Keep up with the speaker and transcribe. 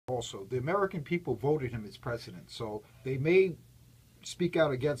also. The American people voted him as president, so they may speak out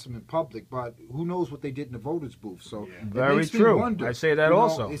against him in public, but who knows what they did in the voters' booth. So Very true. Wonder, I say that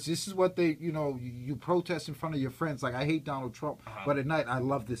also. This is what they, you protest in front of your friends. Like, I hate Donald Trump, but at night, I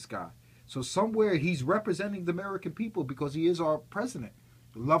love this guy. So somewhere he's representing the American people because he is our president.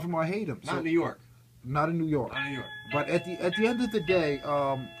 Love him or hate him. Not in New York. Not in New York. Not in New York. But at the end of the day,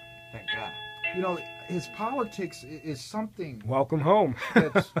 Thank God. His politics is something Welcome home.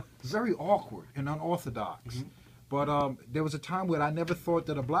 that's very awkward and unorthodox. Mm-hmm. But there was a time when I never thought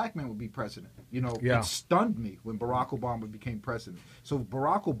that a black man would be president. It stunned me when Barack Obama became president. So if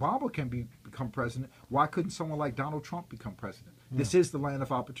Barack Obama can become president, why couldn't someone like Donald Trump become president? Yeah. This is the land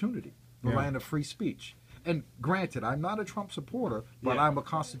of opportunity, the land of free speech. And granted, I'm not a Trump supporter, but I'm a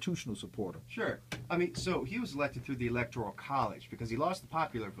constitutional supporter. Sure. I mean, so he was elected through the Electoral College because he lost the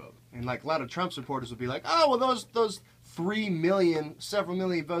popular vote. And like a lot of Trump supporters would be like, oh, well, those 3 million, several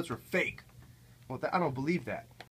million votes were fake. Well, I don't believe that.